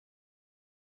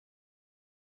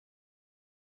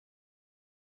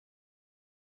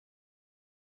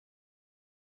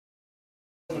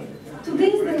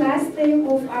last day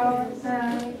of our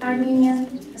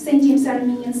St. James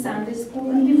Armenian Sunday School.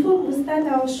 And before we start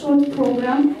our short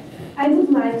program, I would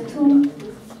like to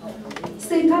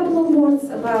say a couple of words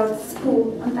about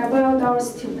school and about our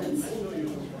students.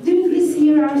 During this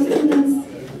year, our students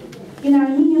in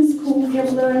Armenian school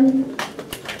have learned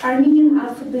Armenian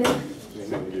alphabet.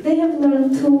 They have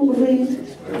learned to read,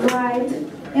 write,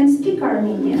 and speak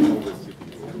Armenian.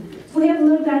 We have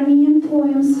learned Armenian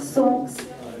poems, songs,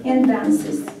 and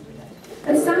dances.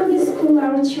 At Sunday school,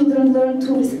 our children learn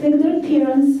to respect their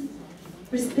parents,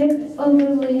 respect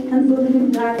elderly, and believe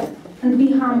in God, and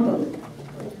be humble.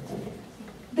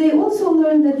 They also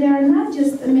learn that they are not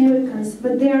just Americans,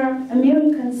 but they are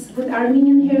Americans with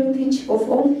Armenian heritage of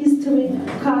old history,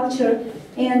 culture,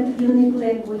 and unique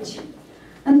language.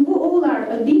 And we all are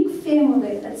a big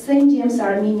family at St. James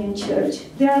Armenian Church.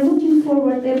 They are looking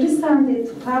forward every Sunday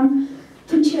to come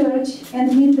to church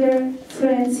and meet their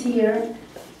friends here.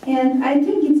 And I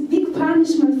think it's big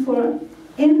punishment for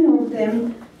any of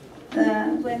them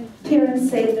when parents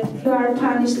say that you are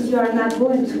punished, you are not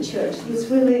going to church. It's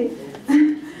really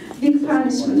big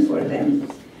punishment for them.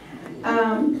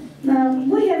 Now,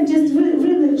 we have just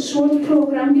really short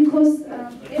program because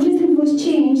everything was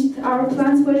changed, our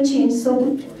plans were changed, so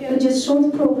we have just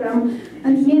short program,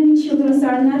 and many children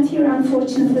are not here,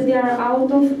 unfortunately. They are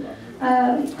out of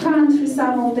country,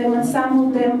 some of them, and some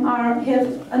of them have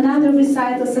another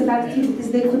recitals and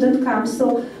activities, they couldn't come.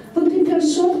 So we prepared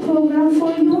short program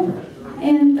for you,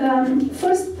 and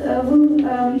first we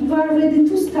are ready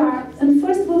to start, and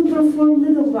first we'll perform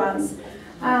Little Ones,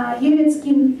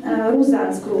 Yeretskin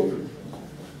Ruzan's group.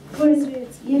 Where is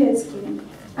Yeretskin?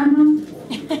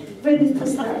 Ready to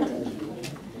start.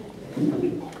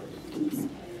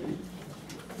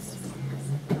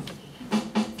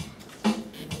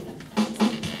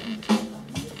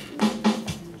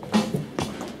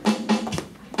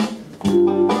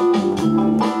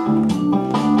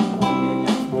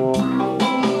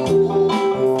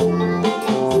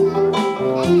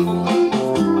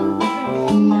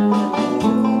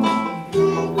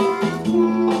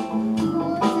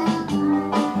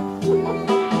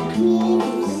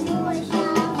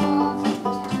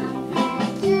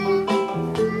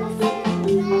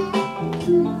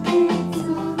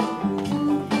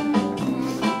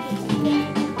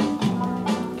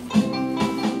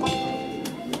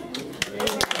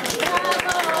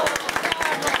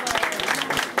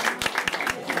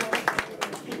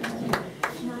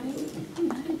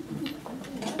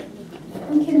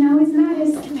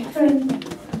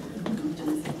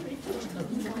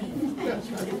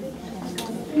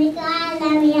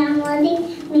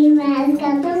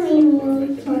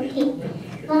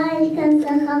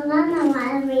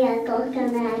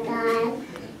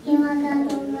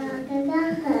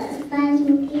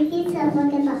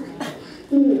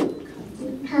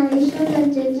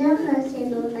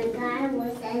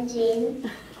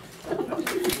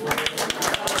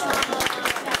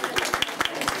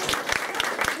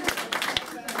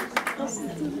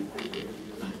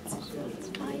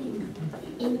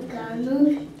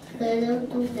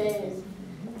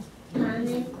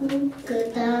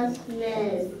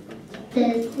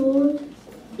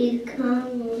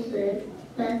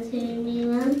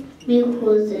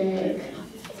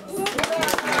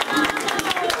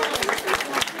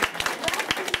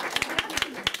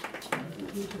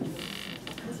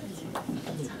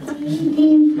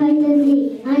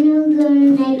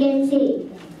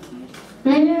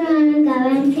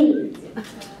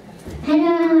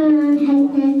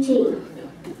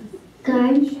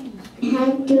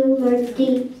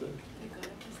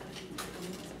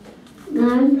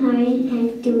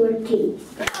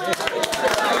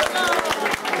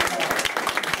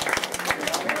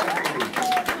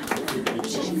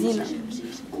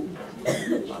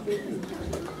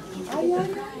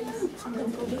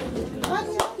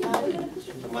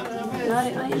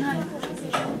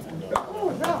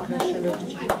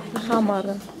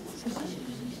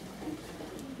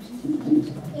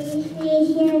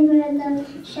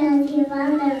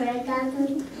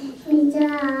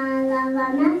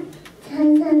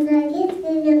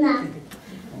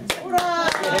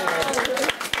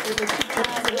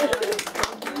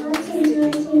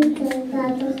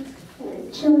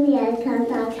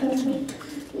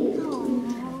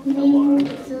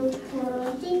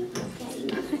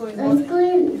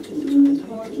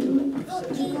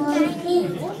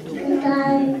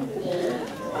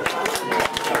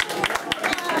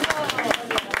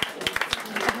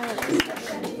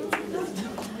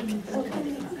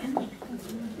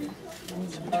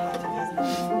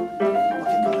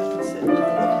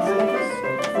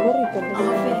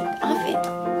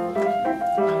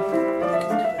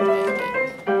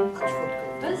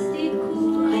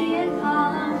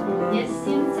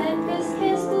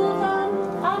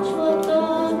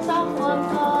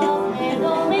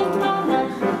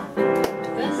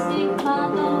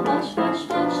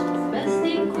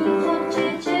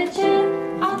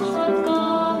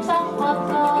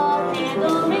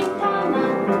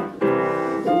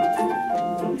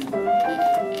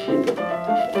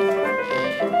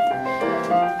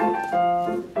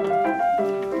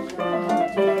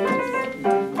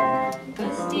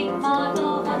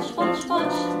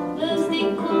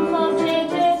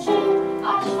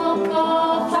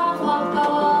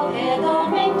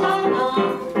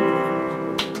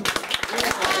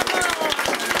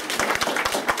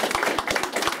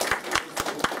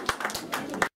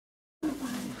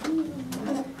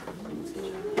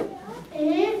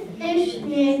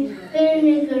 eșne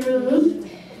vernegăru,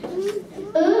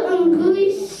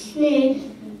 înguisne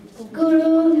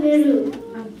guruveru.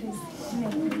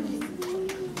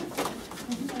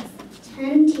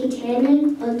 Ten titane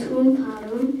otun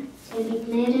parum,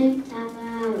 sevignere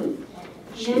tavarum.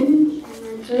 Jean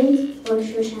Amazoid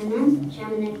Borshushana,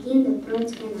 Jamnakin the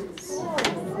Protskenas.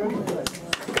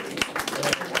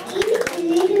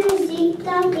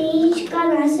 Zikta Beach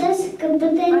Canasas,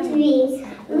 Caputet V.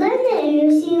 Lene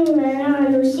Lusin Vera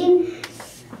Lusin.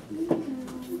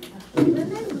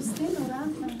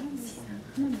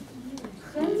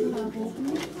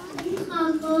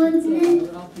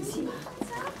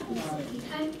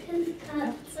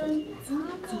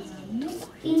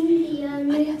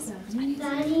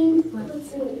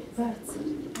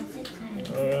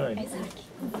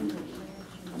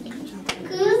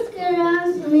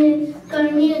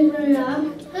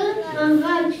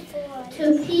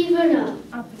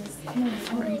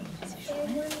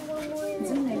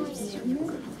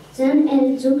 Zan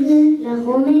el zugne la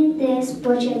home des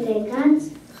pocetegats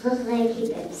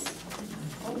regides.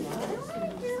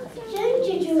 Jan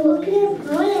cijucle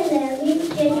volele vin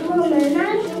ceju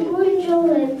menaj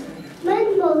gunjule. Man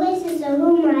mogese să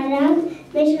humarak,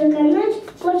 meșcăcănaci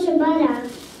pocebara.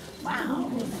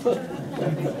 Wow!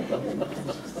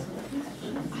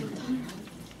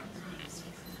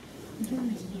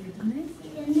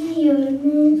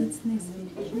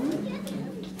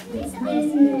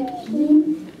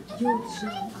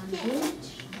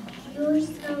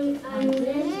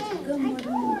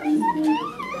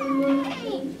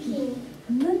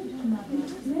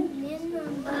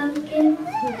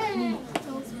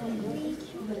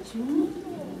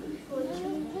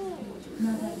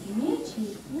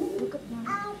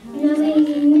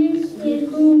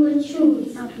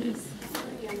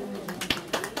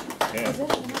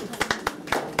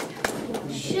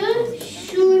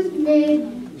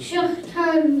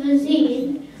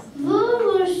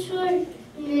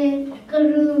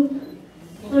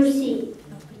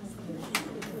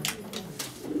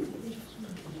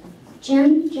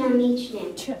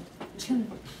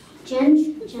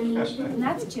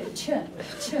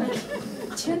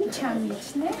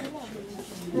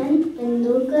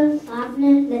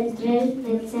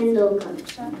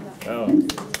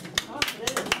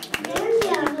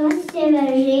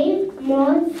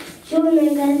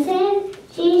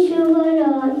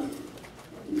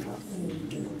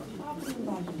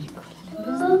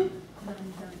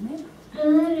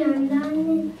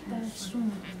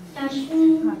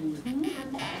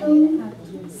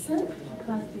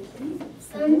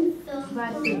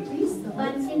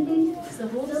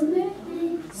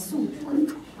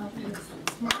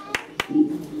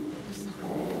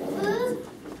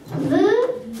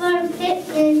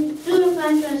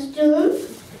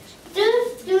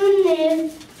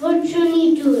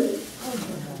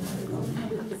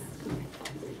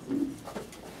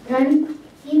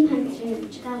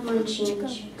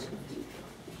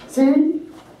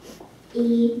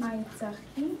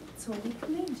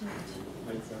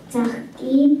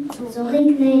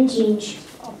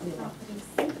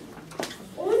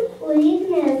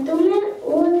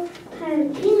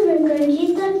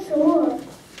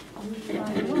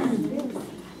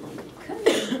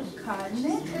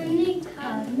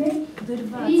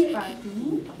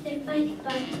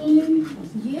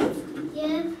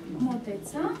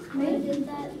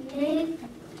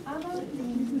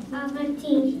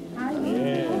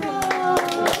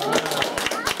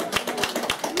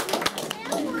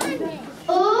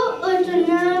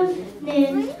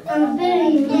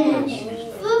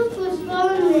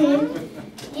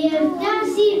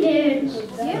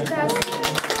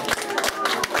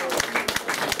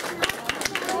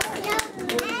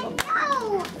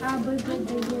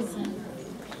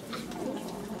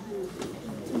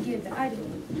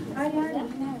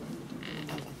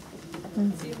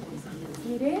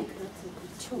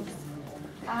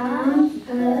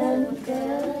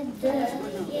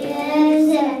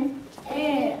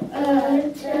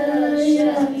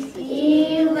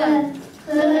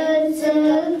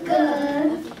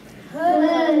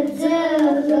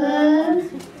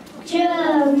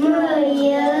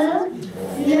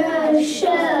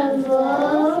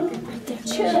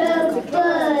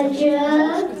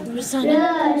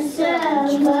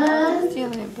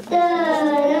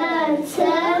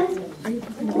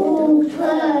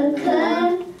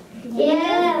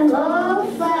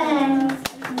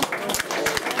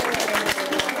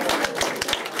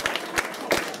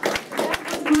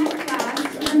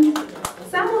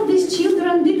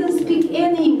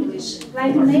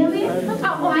 Like Nelly,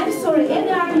 oh, I'm sorry, any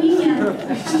Armenian.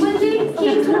 When they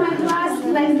came to my class,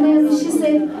 like Nelly, she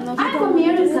said, I'm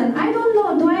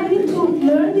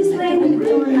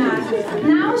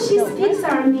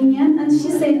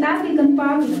Catholic and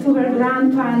public to her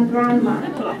grandpa and grandma.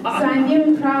 So I'm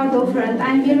very proud of her, and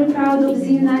I'm very proud of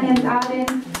Zina and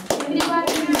Aren.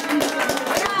 Everybody.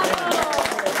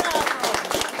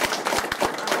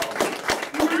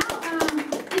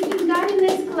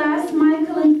 Class,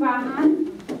 Michael and Vahan.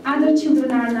 Other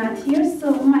children are not here, so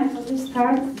Michael, you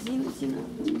start.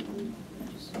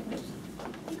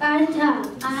 Kartha,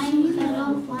 I'm hello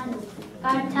one.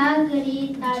 Kartha gari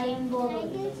tarim bolo.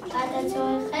 Kartha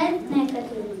choikhet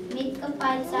nekatu. Mitka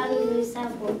paitsaru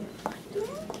luisabo.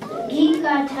 Gi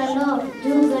kartha lo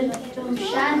dugal tum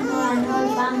shad banor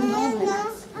bang.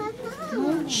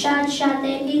 Shad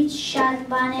shadelit shad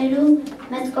baneru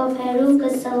metkoperu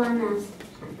kasalanas.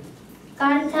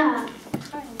 Kartha,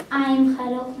 I'm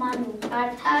Khalok Manu.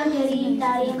 Kartha gari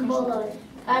tarim bolor.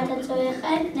 Kartha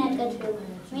choikhet nekatu.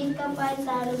 Mitka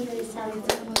paitsaru luisabo.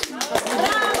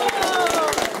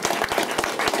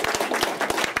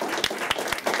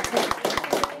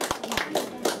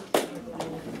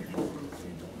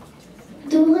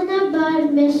 Duhana bar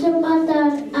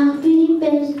mesopatar akhiri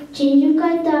pes chinju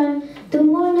kaitar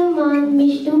tumona man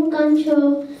mishtum kancho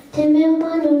temel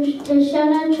manush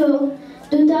tesharacho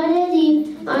dudaredi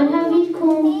arhavit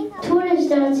kum tourist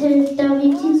dater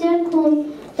davitizer kum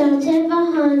dater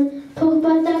vahan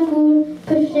pohpatagur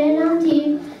peshrenanti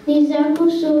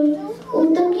nizakusur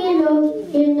utakelo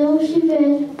yenoshiver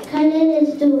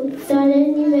kalenestu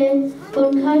dareniver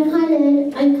bonkar khaler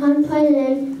aikan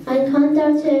pailer aikan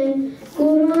dater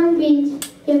Quran beat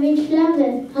Yevich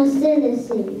Laver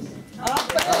Hasenesins.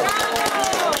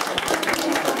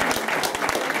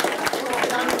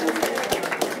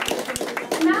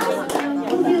 Now,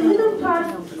 will be a little part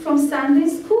from Sunday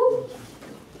school.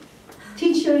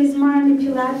 Teacher is Marley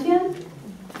Pilafian.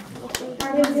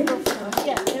 Are they ready?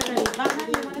 Yeah, they're ready. Mama,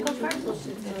 you want to go first?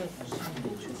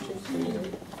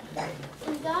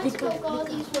 God spoke all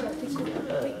these words.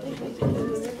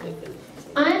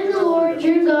 I am the Lord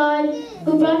your God,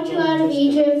 who brought you out of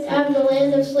Egypt, out of the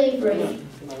land of slavery.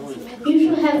 You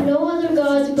shall have no other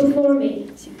gods before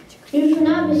me. You shall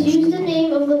not misuse the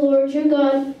name of the Lord your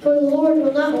God, for the Lord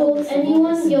will not hold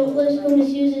anyone guiltless who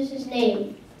misuses his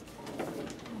name.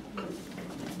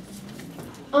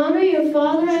 Honor your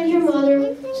father and your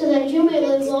mother, so that you may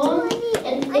live long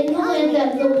and in the land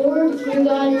that the Lord your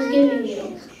God is giving you.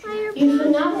 You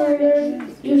shall not murder,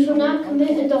 you shall not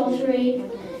commit adultery,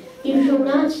 you shall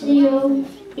not steal,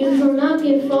 you shall not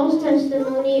give false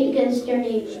testimony against your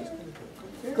neighbor.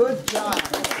 Good job.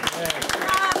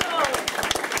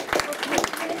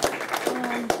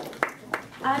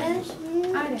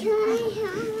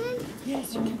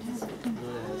 Yes, you can.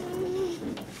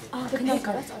 그냥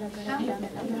걸었어.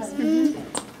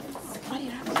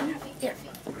 Here.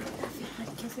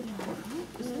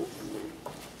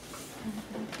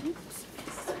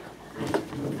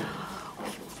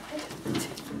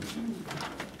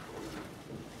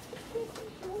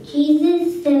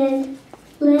 Jesus said,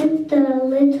 "Let the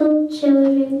little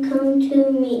children come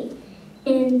to me,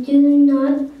 and do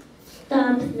not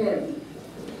stop them.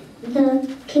 The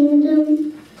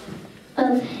kingdom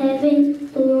of heaven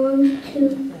belongs to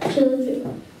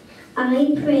children.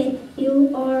 I pray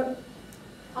you are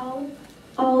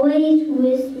always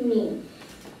with me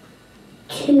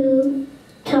to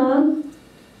talk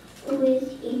with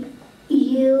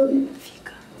you,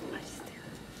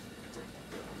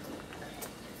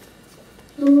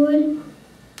 Lord,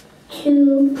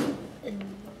 to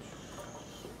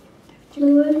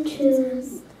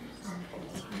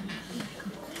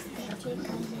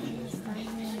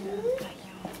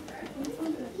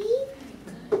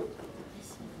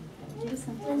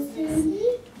listen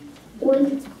what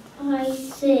I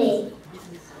say.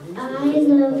 I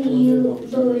love you,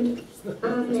 Lord.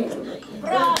 Amen.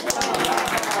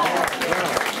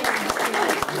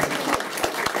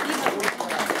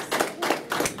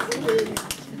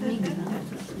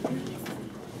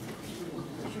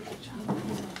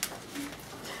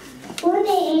 One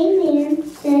day, a man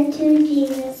said to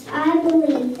Jesus, "I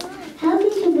believe. Help me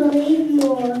to believe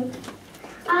more."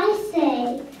 I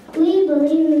say, we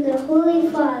believe in the Holy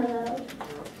Father,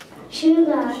 true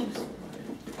God.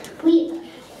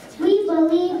 We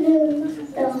believe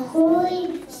in the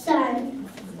Holy Son,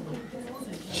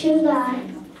 true God.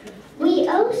 We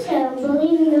also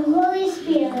believe in the Holy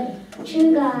Spirit,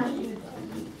 true God.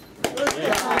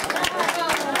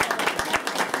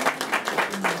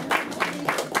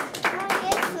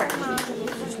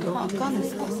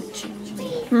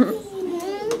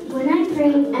 When I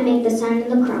pray, I make the sign of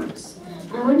the cross.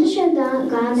 I want to show God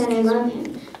that I love Him.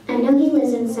 I know He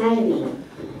lives inside of me.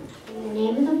 In the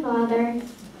name of the Father,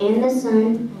 and the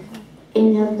Son,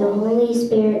 and of the Holy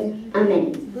Spirit. Amen.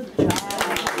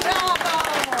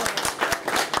 Bravo!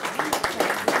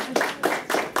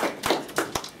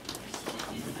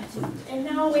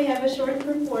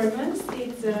 performance.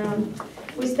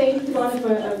 We stayed with one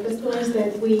of the stories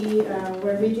that we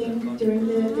were reading during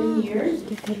the year.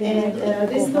 And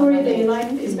this story they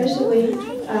liked especially,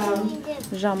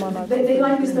 they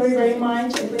liked the story very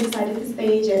much, and we decided to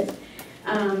stage it.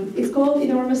 It's called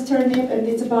Enormous Turnip, and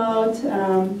it's about,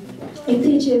 it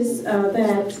teaches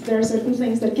that there are certain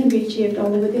things that can be achieved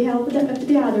only with the help of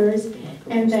the others,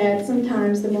 and that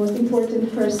sometimes the most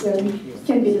important person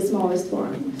can be the smallest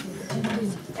one.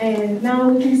 And now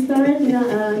we can start.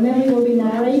 Nelly will be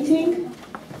narrating.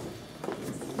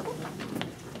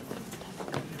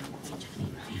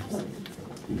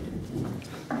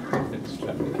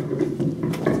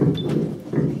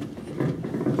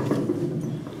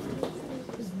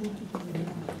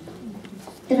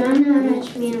 Դրան առաջ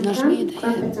մի անգամ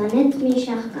պապը ծանեց մի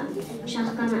շախկան։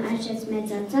 Շախկանը արջեց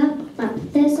մեծացավ, պապը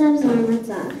տեսավ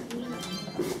զարմացավ։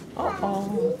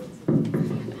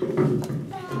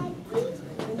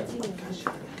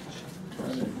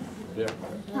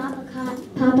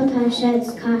 Պապը քաշեց,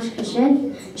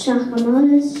 շախկը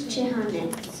մոլս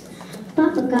չհանեց։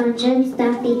 Պապը կանչեց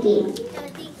տատիկին։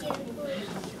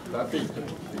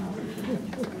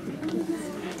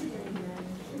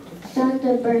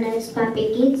 Տատը բռնեց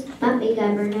պապիկից, պապիկը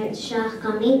բռնեց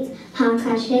շախկամից,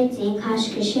 հակաշեցին,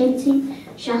 քաշքշեցին,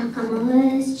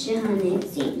 շախկամոլս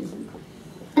չհանեցին։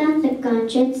 Տատը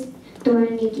կանչեց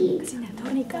տորնիկից։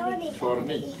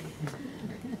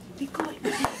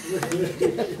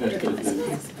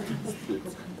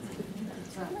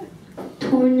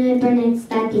 Թորնը բռնեց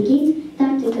տատիկից,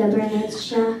 տատիկը բռնեց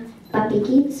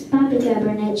պապիկից, պապիկը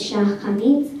բռնեց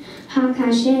շախկամից,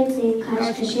 հակաշեցին,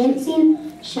 քաշքշեցին,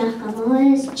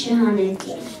 շախկամոլս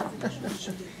չհանեցին։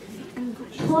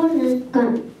 Թորնը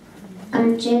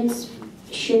կանչեց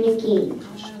շունիկին։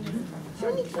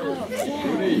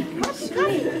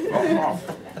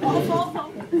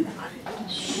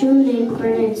 Շունը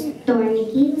բռնեց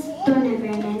տորնիկից, տորնը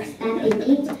բռնեց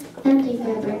տատիկից,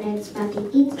 տատիկը բռնեց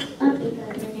պապիկից, պապիկը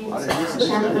բռնեց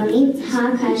շախկամից,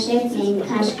 հակաշեցին,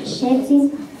 քաշքշեցին,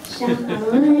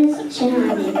 շախկամոլս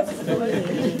չհանեցին։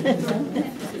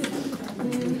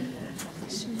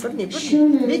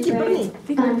 Շունը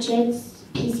կանչեց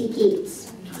փիսիկից։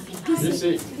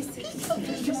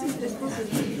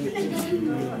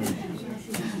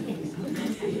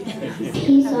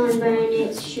 Փիսոն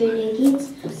բռնեց շունիկից,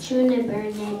 շունը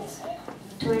բռնեց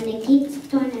տորնիկից,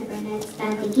 տորնը բռնեց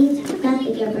տատիկից,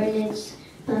 տատիկը բռնեց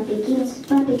պապիկից,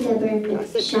 պապիկը բռնեց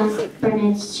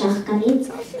շախկամից,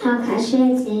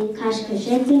 հակաշեցին,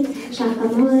 քաշքշեցին,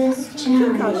 շախկամոլս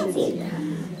չհանեցին։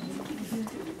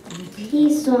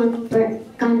 Փիսոն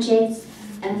կանչեց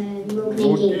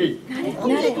մուգնիկին։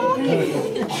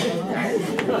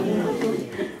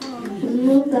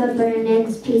 Մուգը բռնեց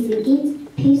փիսիկից,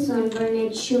 փիսոն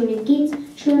բռնեց շունիկից,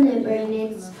 շունը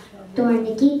բռնեց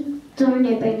տորնիկից,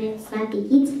 տորնը բռնեց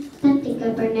տատիկից, տատիկը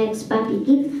բռնեց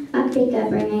պապիկից, պապիկը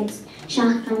բռնեց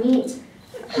շախկամից,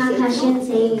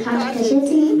 հակաշեցին,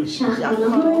 քաշքշեցին,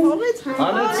 շախկամոլս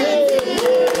հանեցին։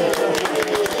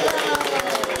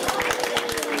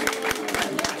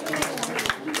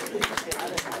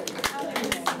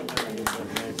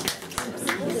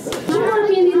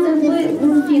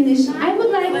 Finish. I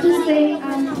would like to say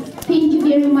thank you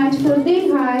very much for their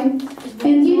help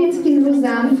and Yeretsky and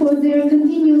Rosanne for their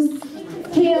continuous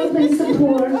help and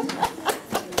support.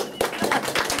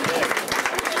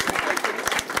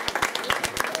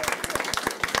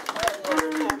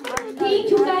 Thank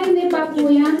you, Karine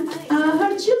Babuyan.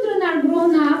 Her children are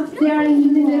grown up. They are in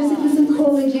universities and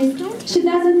colleges. She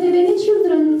doesn't have any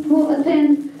children who attend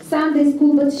Sunday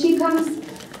school, but she comes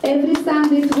every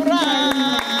Sunday to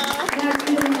That's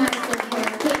really nice of her.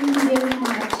 Thank you very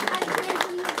much.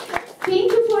 Thank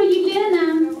you for Yelena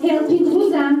helping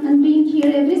Ruzan and being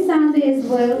here every Sunday as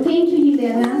well. Thank you,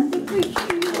 Yelena.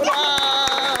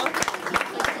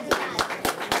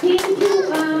 Thank you,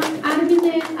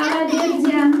 Armine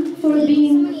Alaverdian, for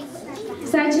being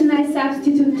such a nice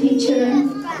substitute teacher.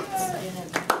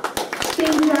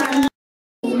 Thank you, Armine.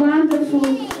 Wonderful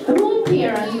room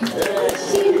parent.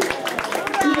 She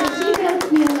helped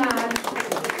me a lot.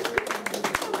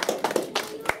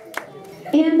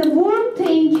 And a warm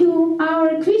thank you,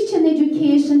 our Christian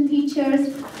education teachers,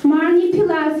 Marnie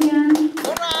Pilazian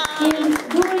and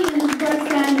Dorian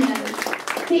Barsa.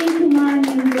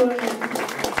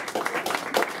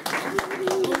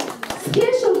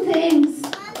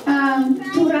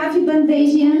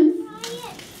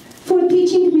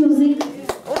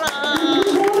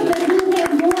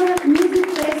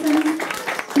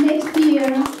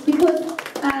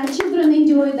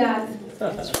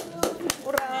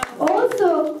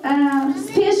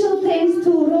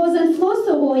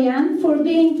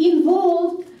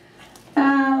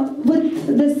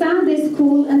 the Sunday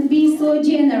school and be so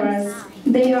generous.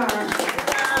 They are.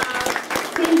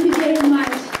 Thank you very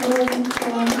much.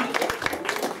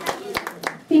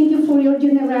 Thank you for your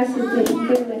generosity.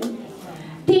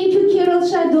 Thank you, Carol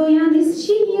Shadoyan. Is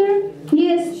she here?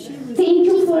 Yes. Thank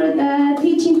you for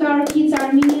teaching our kids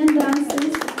Armenian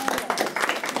dances.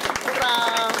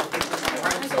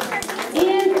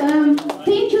 And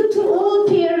thank you to all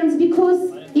parents,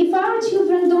 because if our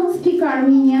children don't speak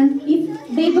Armenian, if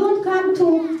they don't come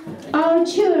to our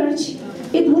church,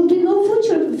 it will be no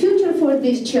future for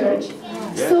this church.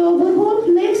 So we hope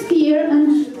next year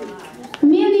and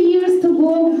many years to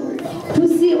go to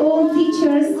see all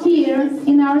teachers here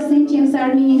in our St. James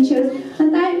Armenian Church.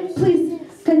 And please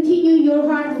continue your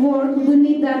hard work. We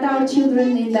need that. Our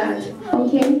children need that.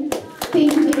 Okay?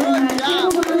 Thank you very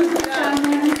much.